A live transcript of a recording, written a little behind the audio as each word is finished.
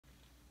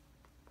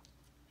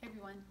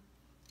everyone.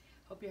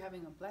 Hope you're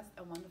having a blessed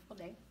and wonderful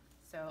day.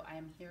 So I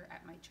am here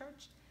at my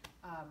church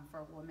for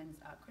a women's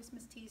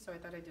Christmas tea. So I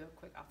thought I'd do a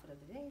quick outfit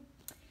of the day.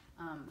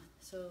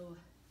 So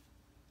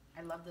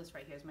I love this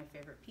right here. Is my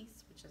favorite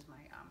piece, which is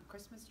my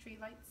Christmas tree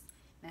lights.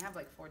 And I have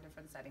like 4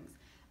 different settings.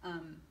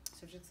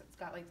 So it's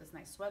got like this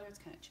nice sweater. It's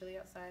kind of chilly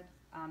outside.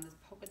 This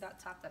polka dot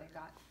top that I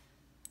got,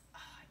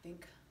 I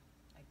think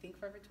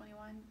Forever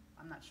 21.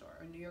 I'm not sure.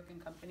 Or New York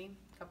and Company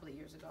a couple of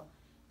years ago.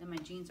 Then my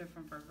jeans are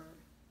from Forever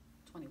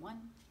 21.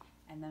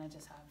 And then I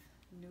just have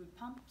nude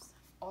pumps,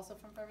 also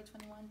from Forever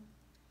 21.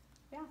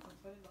 Yeah,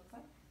 that's what it looks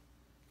like.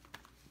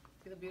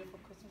 See the beautiful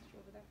Christmas tree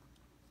over there?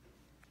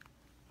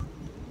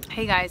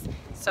 Hey guys,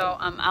 so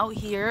I'm out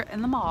here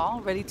in the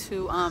mall ready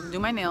to do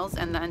my nails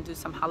and then do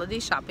some holiday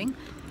shopping.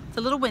 It's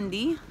a little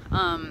windy,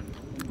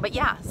 but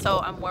yeah, so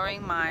I'm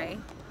wearing my,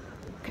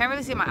 can't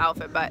really see my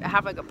outfit, but I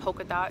have like a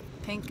polka dot,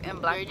 pink and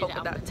black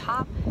polka dot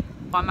top.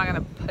 Well, I'm not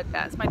gonna put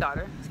that, it's my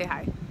daughter, say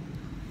hi.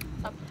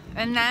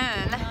 And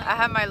then I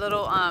have my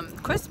little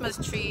Christmas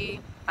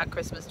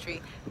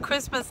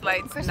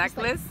lights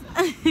necklace.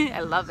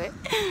 I love it.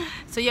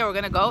 So yeah, we're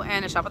gonna go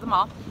and shop at the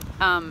mall.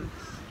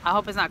 I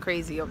hope it's not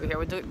crazy over here.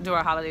 We'll do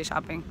our holiday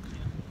shopping.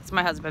 It's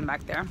my husband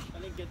back there.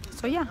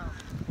 So yeah.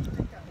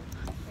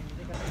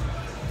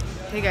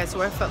 Hey guys, so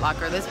we're at Foot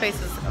Locker. This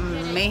place is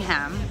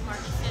mayhem.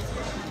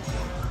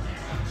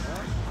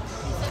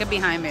 Get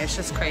behind me, it's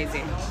just crazy.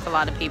 It's a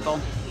lot of people.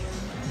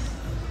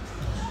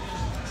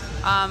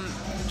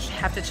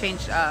 Have to change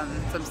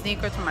some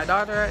sneakers for my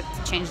daughter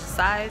to change the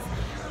size.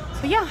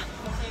 So yeah,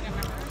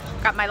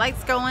 got my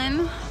lights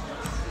going,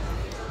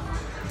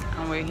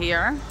 and we're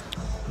here.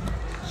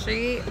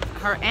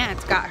 Her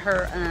aunt got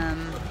her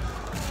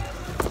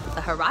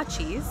the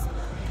Hirachis,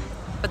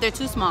 but they're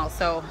too small,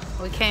 so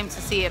we came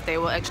to see if they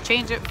will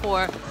exchange it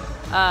for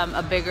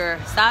a bigger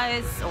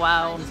size.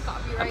 Wow,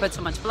 I put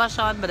so much blush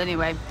on, but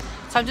anyway,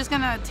 so I'm just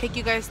gonna take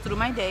you guys through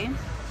my day.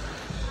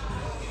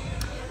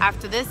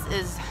 After this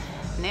is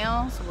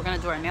nails. We're gonna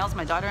do our nails,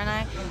 my daughter and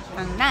I,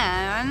 and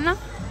then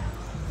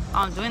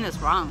I'm doing this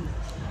wrong.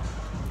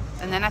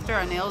 And then after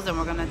our nails, then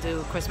we're gonna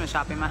do Christmas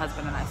shopping, my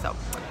husband and I. So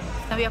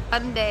it's gonna be a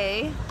fun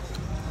day.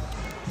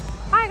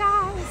 Bye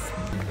guys.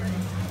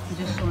 I'm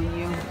just showing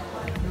you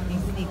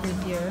these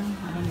sneakers here.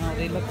 I don't know,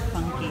 they look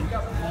funky. I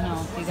don't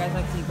know. Do you guys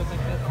like sneakers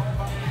like this?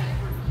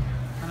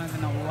 I don't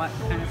even know what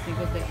kind of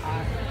sneakers they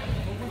are.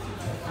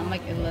 I'm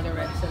like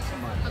illiterate. So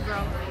a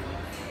girl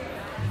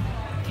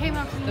came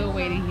up. Still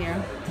waiting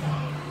here.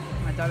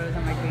 My daughter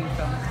doesn't like green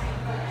films.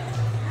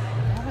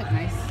 That look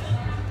nice.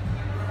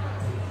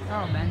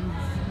 Oh,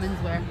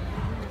 menswear.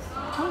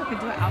 Oh, I could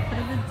do an outfit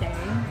of the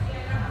day.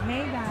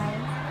 Hey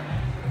guys.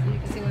 So you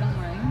can see what I'm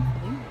wearing.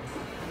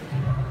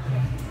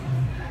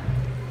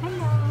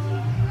 Hello.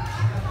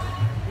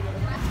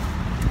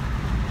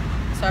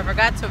 So I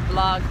forgot to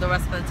vlog the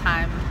rest of the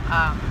time.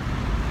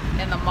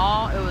 In the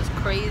mall, it was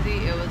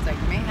crazy. It was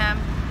like mayhem.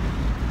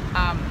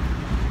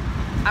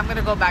 I'm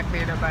gonna go back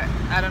later, but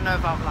I don't know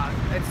if I'll vlog.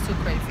 It's too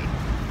crazy.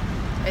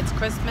 It's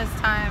Christmas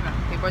time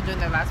and people are doing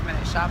their last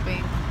minute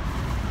shopping.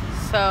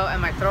 So,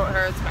 and my throat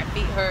hurts, my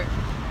feet hurt.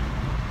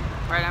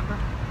 Right, Amber?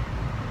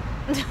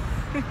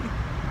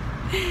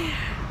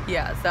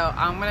 Yeah, so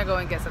I'm gonna go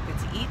and get something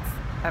to eat.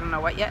 I don't know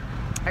what yet.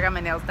 I got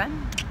my nails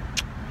done.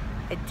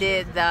 I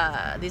did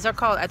these are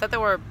called, I thought they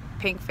were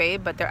pink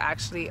fade, but they're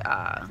actually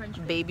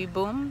baby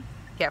boom.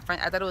 Yeah,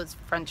 I thought it was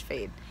French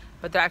fade,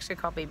 but they're actually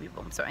called baby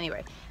boom. So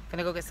anyway, I'm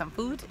gonna go get some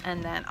food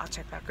and then I'll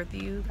check back with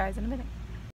you guys in a minute.